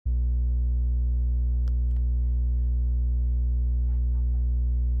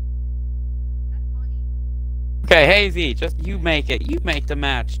Okay, Hazy, just you make it. You make the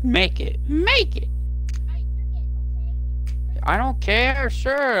match. Make it. Make it. I don't care.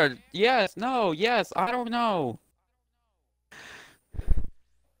 Sure. Yes. No. Yes. I don't know.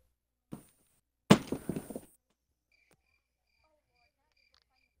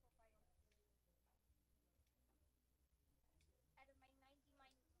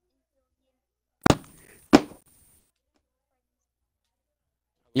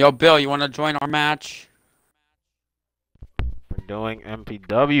 Yo, Bill, you want to join our match? We're doing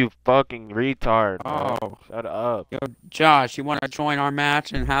MPW, fucking retard. Bro. Oh. Shut up. Yo, Josh, you want to join our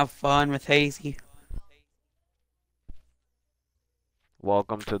match and have fun with Hazy?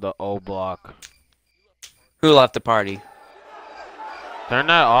 Welcome to the O Block. Who left the party? Turn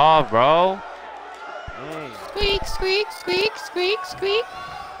that off, bro. Dang. Squeak, squeak, squeak, squeak, squeak.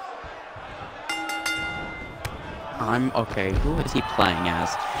 Okay. Who is he playing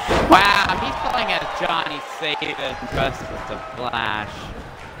as? Wow, he's playing as Johnny Saban dressed as the Flash.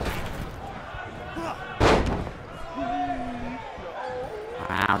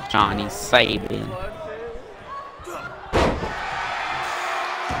 Wow, Johnny Saban.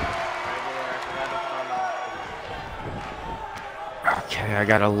 Okay, I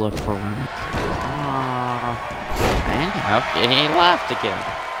gotta look for one. Okay, he left again.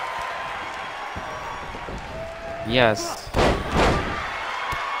 Yes.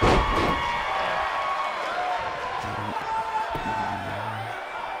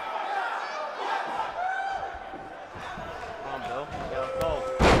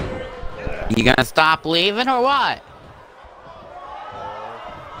 You gonna stop leaving or what?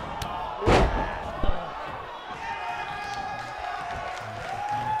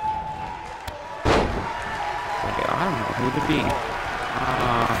 I don't know who to be.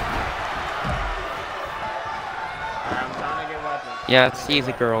 I'm trying to get weapons. Yeah, she's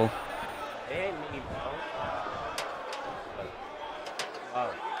a girl. It ain't me, bro.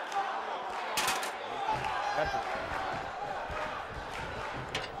 Wow. Weapons.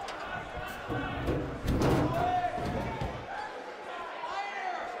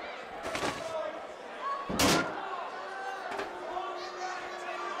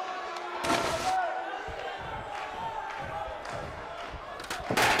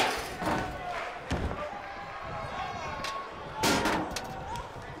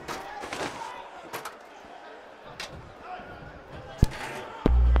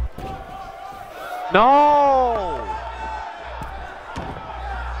 No!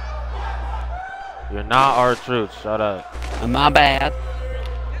 You're not our truth. Shut up. My bad.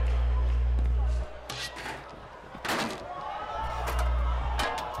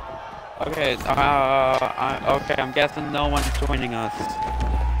 Okay, okay, I'm guessing no one's joining us.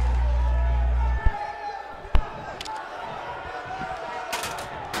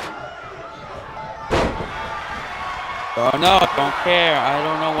 Oh no, don't care. I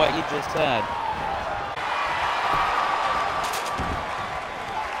don't know what you just said.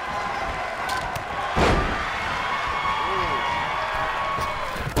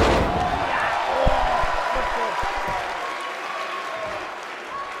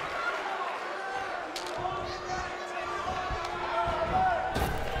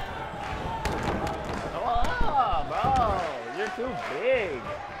 Oh, bro. You're too big.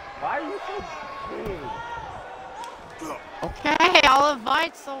 Why are you so big? Okay, I'll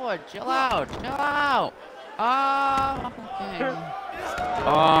invite someone. Chill out. Chill out. Okay.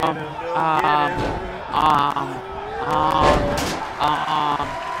 Um,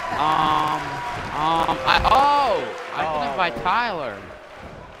 I can invite Tyler.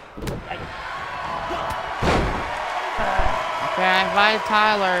 Okay, I invited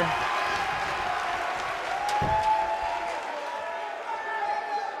Tyler.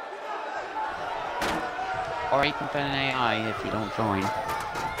 Or you can put an AI if you don't join.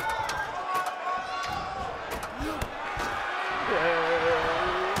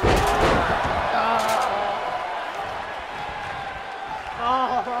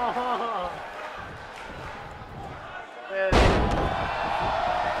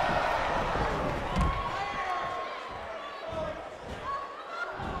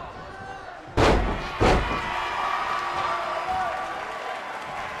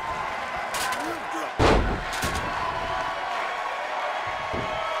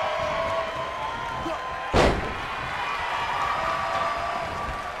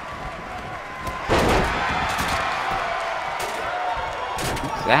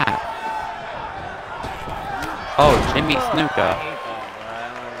 What's that? Oh, Jimmy Snuka.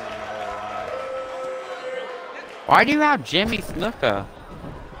 Why do you have Jimmy Snuka?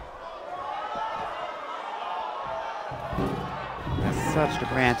 That's such a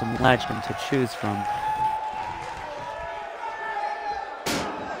random legend to choose from.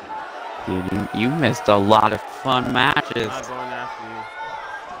 dude, you missed a lot of fun matches. I'm not going after you.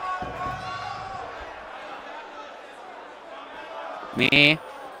 Me,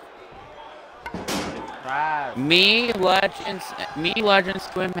 It's trash. me, Legends,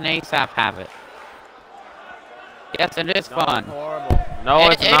 Squim, and ASAP have it. Yes, it is No, fun. it's horrible. No,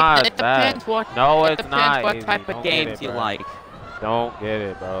 it's not. It depends what. No, it it's depends not. what Easy. type of Don't get games it, you bro. like. Don't get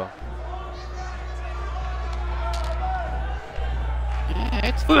it, bro. Yeah,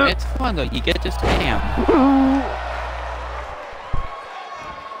 it's fun though. You get to spam.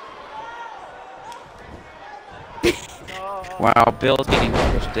 Wow, Bill's getting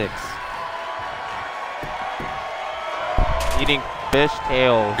fish sticks. Eating fish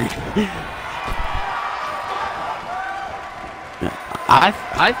tails.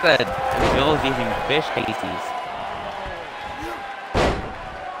 I said Bill's eating fish pasties.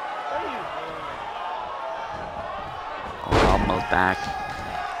 Oh, almost back.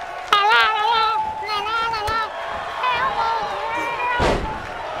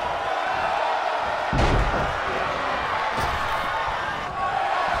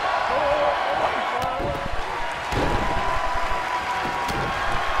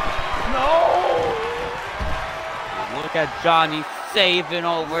 Look at Johnny saving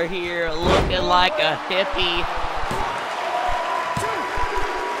over here, looking like a hippie.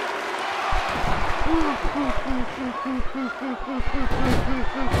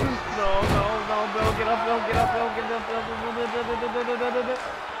 No, Bill, get up, Bill, get up, Bill, get up, Bill.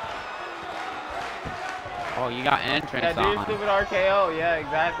 Oh, you got entrance Yeah, do your on. stupid RKO. Yeah,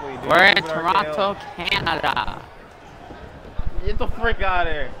 exactly. Do We're your in stupid Toronto, RKO. Canada. Get the frick out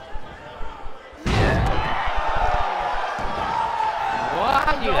of here.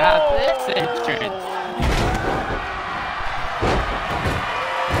 Why you have this entrance?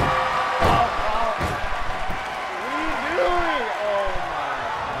 What are you doing? Oh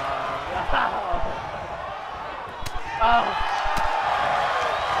my god. Oh.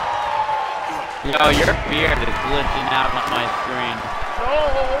 Yo, your beard is glitching out on my screen.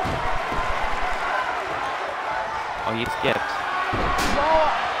 No. Oh, you skipped.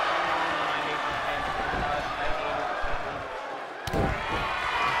 No.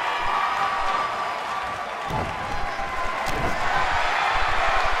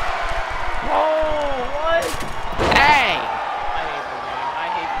 Hey! I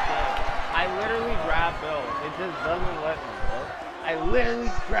hate the game. I literally grabbed Bill. It just doesn't let me, bro. I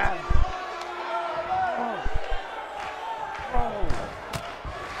literally grabbed him. Bro.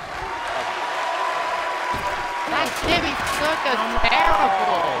 That Jimmy Snuka is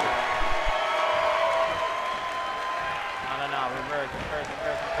terrible! No. Reverse.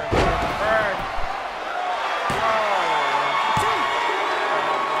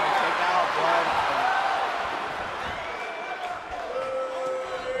 Take out blood.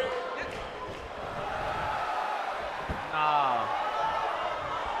 Nah.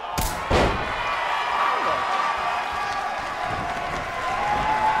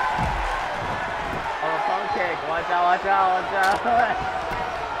 Oh, pump kick. Watch out.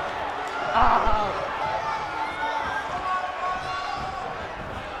 Oh.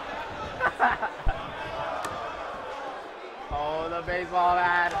 Oh, the baseball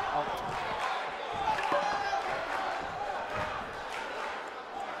bat. Oh.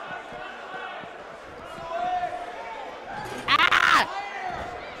 Ah!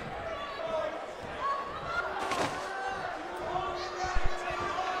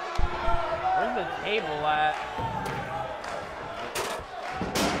 Where's the table at?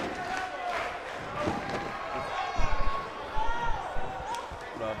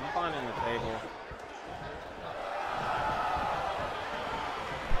 Hold up, I'm finding the table.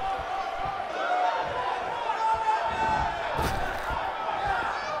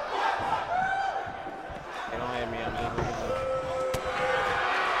 Hey, don't hit me, I'm just looking for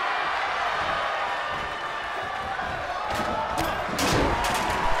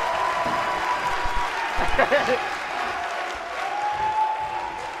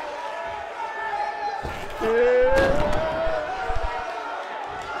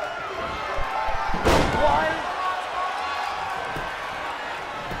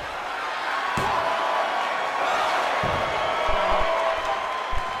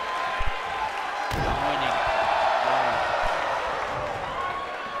I'm winning.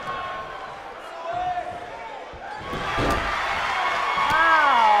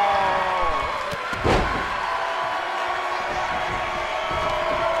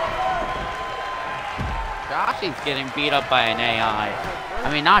 Joshy's getting beat up by an AI.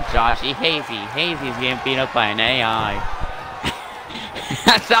 I mean, not Joshy, Hazy. Hazy's getting beat up by an AI.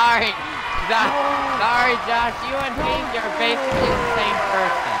 Sorry, Josh, you and Hazy are basically the same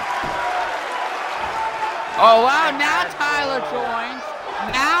person. Oh wow, now Tyler joins.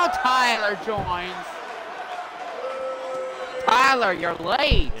 Now Tyler joins. Tyler, you're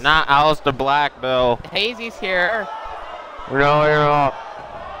late. You're not Alistair Black, Bill. Hazy's here. No, you're not.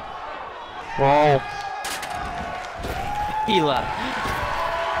 Whoa. He left.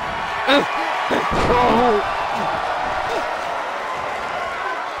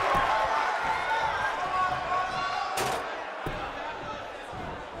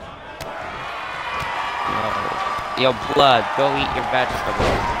 Yo, Blood, go eat your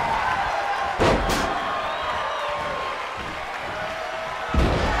vegetables.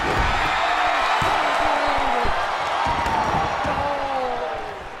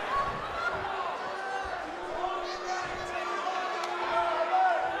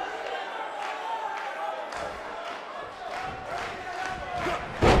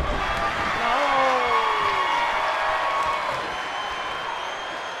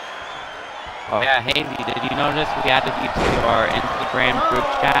 Oh yeah, Hazy, did you notice we added you to our Instagram group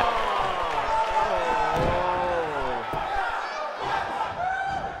chat?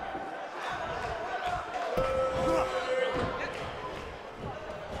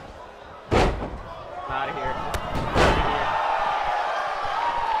 Out of here.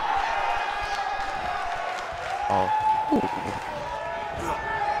 Oh.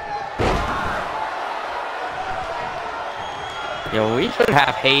 Yo, we should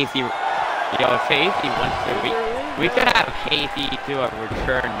have Hazy. Yo, if Hazy wants to, we could have Hazy do a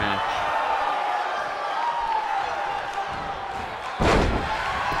return match.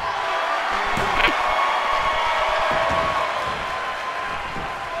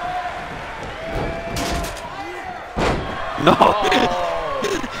 No!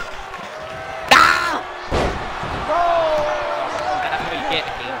 Ah! That's what you get,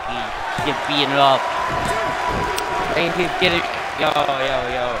 Hazy. Get beaten up. Hazy's getting. Yo.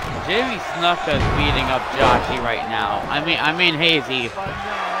 Jimmy Snuka's beating up Joshy right now. I mean Hazy.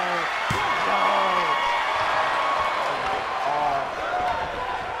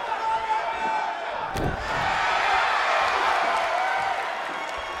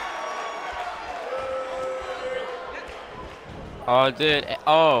 Oh, dude.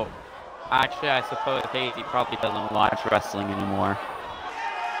 Oh. Actually, I suppose Hazy probably doesn't watch wrestling anymore.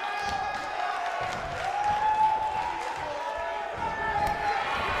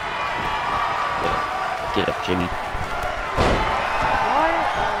 Get up, Jimmy. What?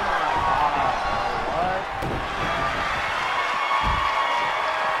 Oh my god. What?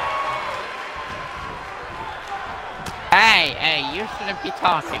 Hey, you shouldn't be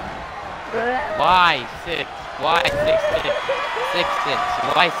talking. Why 6? Why 6 6? 6 6?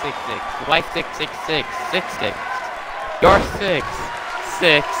 Why 6 6? Why 6 6 6? 6 6? You're 6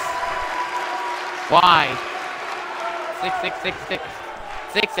 6. Why? 6 6 6 6.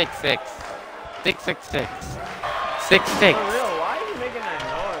 6 6 6. 6 6 6. 6 6. For real, why are you making that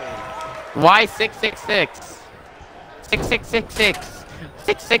noise? Why 6 6 6? 6 6 6 6.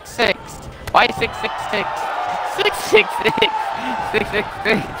 6 6 6. Why 6 6 6? 6 6 6. 6 6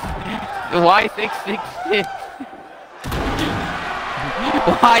 6. Why 6 6 6?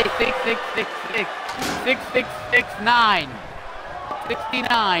 Why 6 6 6 6? 6 6 6 9.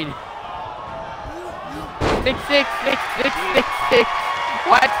 69. 6 6 6 6 6 6.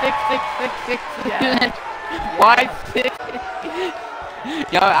 Why 6 6 6 6 6? Why 6?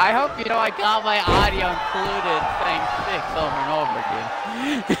 Yo, I hope you know I got my audio included saying 6 over and over again.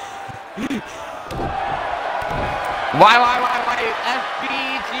 Why?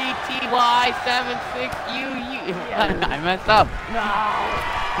 FBGTY 76UU. I messed up. No.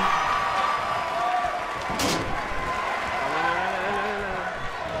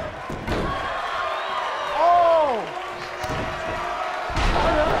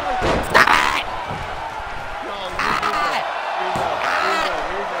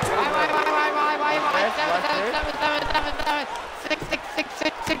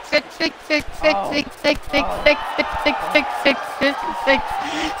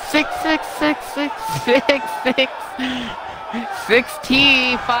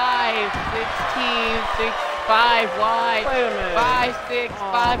 Y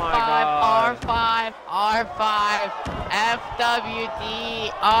 5655 R5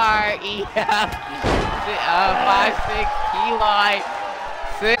 FWDREF 56 TY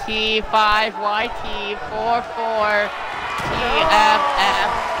 65YT 44 TFF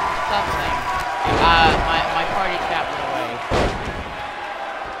something. My party chat went away.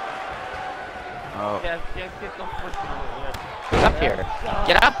 Oh. Yes, get the first one. Get up here.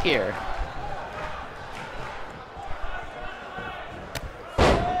 Get up here.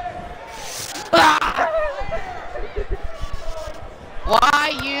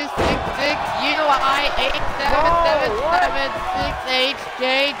 Why U66 UI 86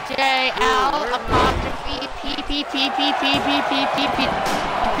 6HJJL apostrophe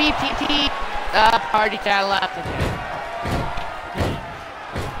PPPPPPPPPPPPPP. Party chat left.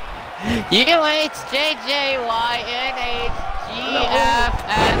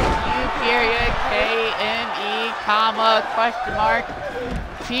 UHJJYNHGFSU period KME comma question mark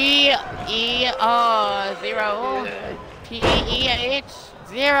PE0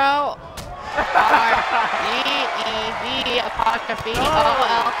 PEH0 RDEV apostrophe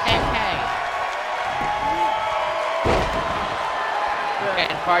OLKK. Okay,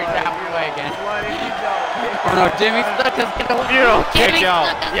 and party down away again. Oh no, Jimmy Stuck is gonna win. You don't kick out.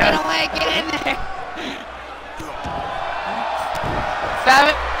 Yes. Gonna win. Get in there.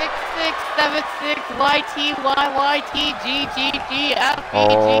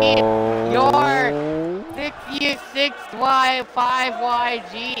 76676YTYYTGGGFBG. Your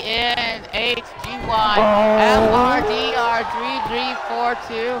 6U6Y5YGNHGY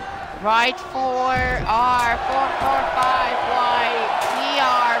MRDR3342. Right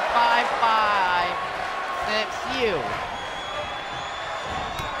 4R445YTR556U.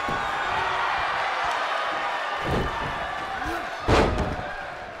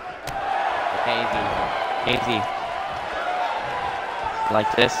 Hazy. Like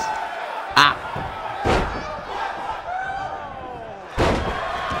this. Ah.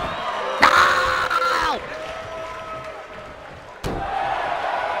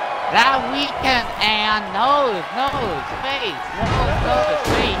 That weekend and nose, face,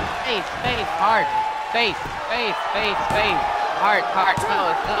 heart, face, heart,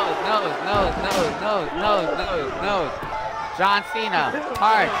 nose. John Cena,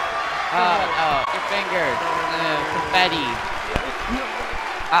 heart, your fingers, confetti,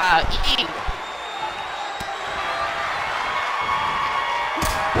 E.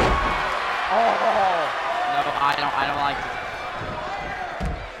 No, I don't like this.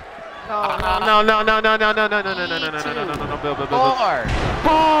 No, Bill. 4.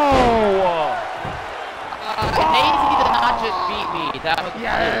 Hazy did not just beat me. That was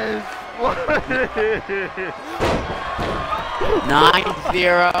yes.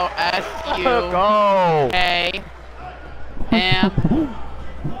 9-0 SU Go. K M.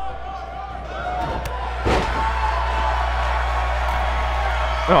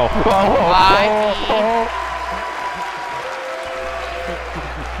 No.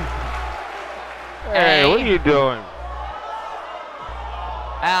 Hey, what are you doing?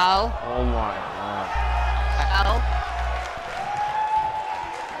 L. Oh my God. L.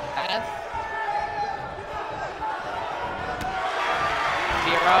 S.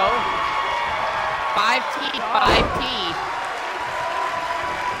 0. 5T.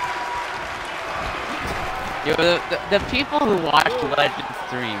 Yo, the people who watch Legend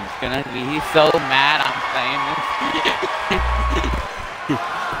streams gonna be so mad I'm saying this.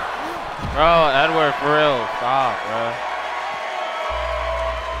 Bro, Edward, for real, stop, bro.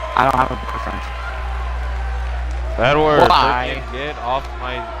 I don't have a boyfriend. Edward, why? Get off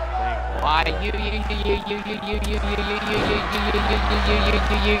my thing, bro. Why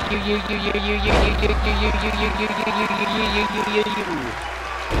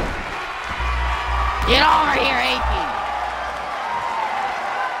Get over here, AP.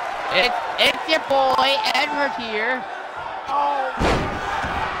 It's your boy Edward here. Oh.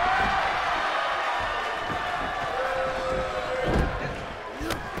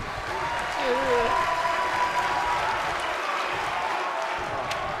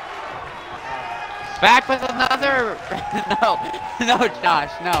 Back with another. No,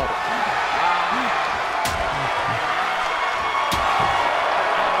 Josh, no.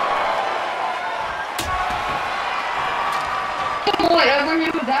 Boy, over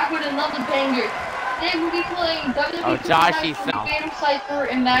here back with another banger. Today we'll be playing WWE Phantom Cypher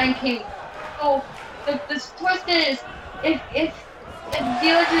and Madden King. So the twist is if the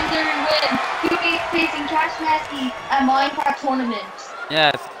legendary win, he'll be facing Cash Massey at Minecraft tournaments.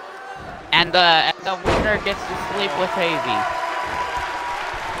 Yes. And the winner gets to sleep with Hazy.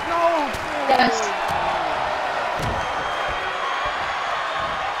 No. Yes.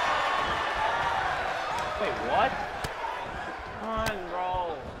 Wait, what? Come on,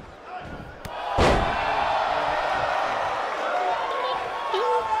 bro.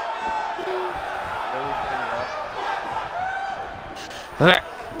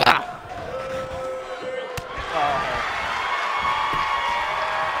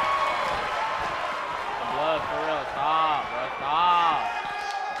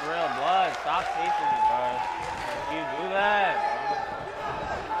 Stop chasing me, bro. You do that,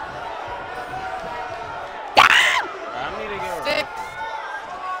 bro. I need to get 6.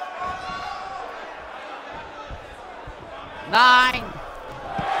 9,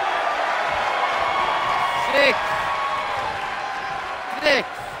 6, 6,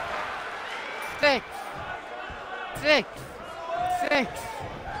 6, 6, 6.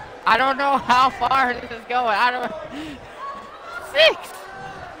 I don't know how far this is going. I don't. 6.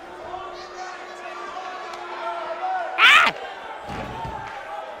 Ah!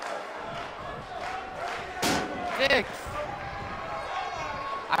 6.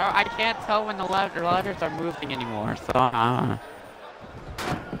 I can't tell when the letters are moving anymore, so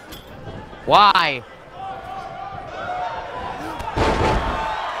Why?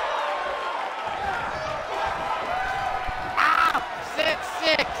 Ah! 6,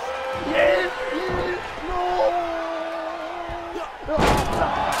 6. Yes! No!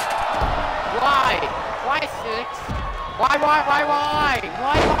 Why? Why 6? Why?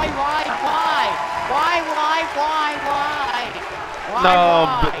 No,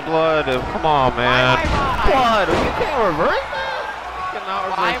 Blood, come on, man. Blood, you can't reverse that? You cannot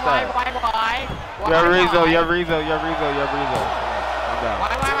reverse that. You have Rizzo.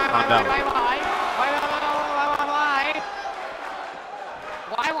 Calm down.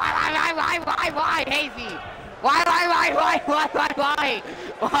 Why, Hazy? Why?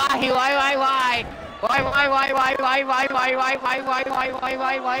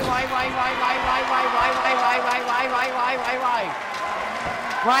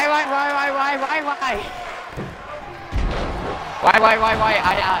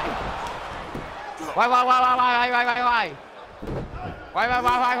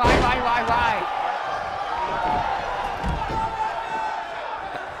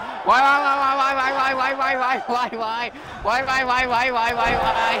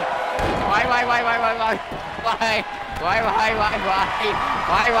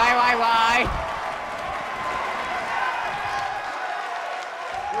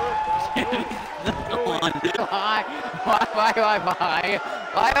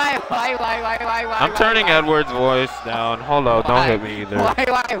 I'm turning Edward's voice down. Hold on, don't hit me either. Why? Hold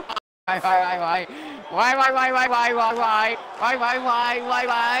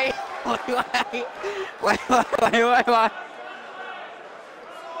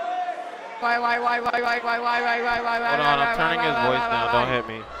on, I'm turning his voice down. Don't hit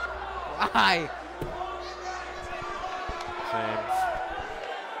me. Why? Same.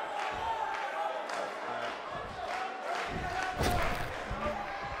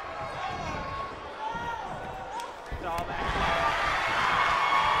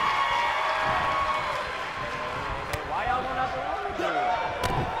 Why y'all going out the window?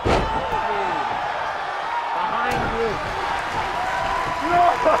 Behind you.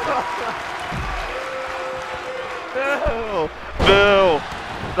 No! Bill!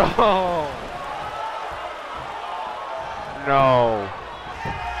 No! No!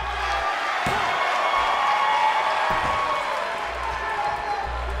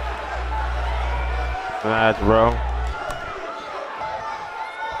 Match, bro.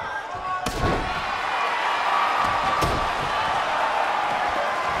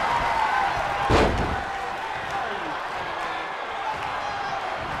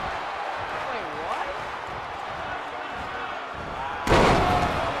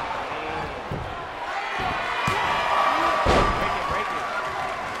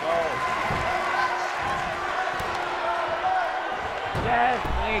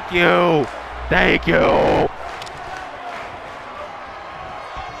 Thank you. Thank you.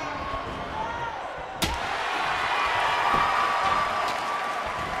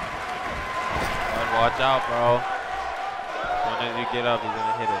 Watch out, bro. As soon as you get up, he's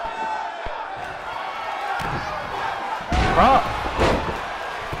gonna hit it. Bro.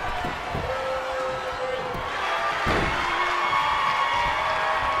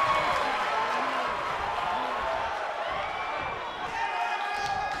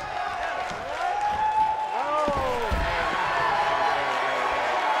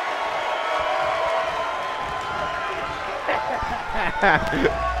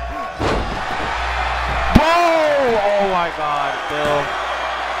 Whoa! Oh my God, Bill.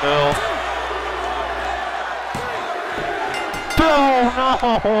 Bill,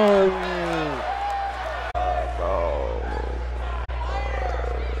 no!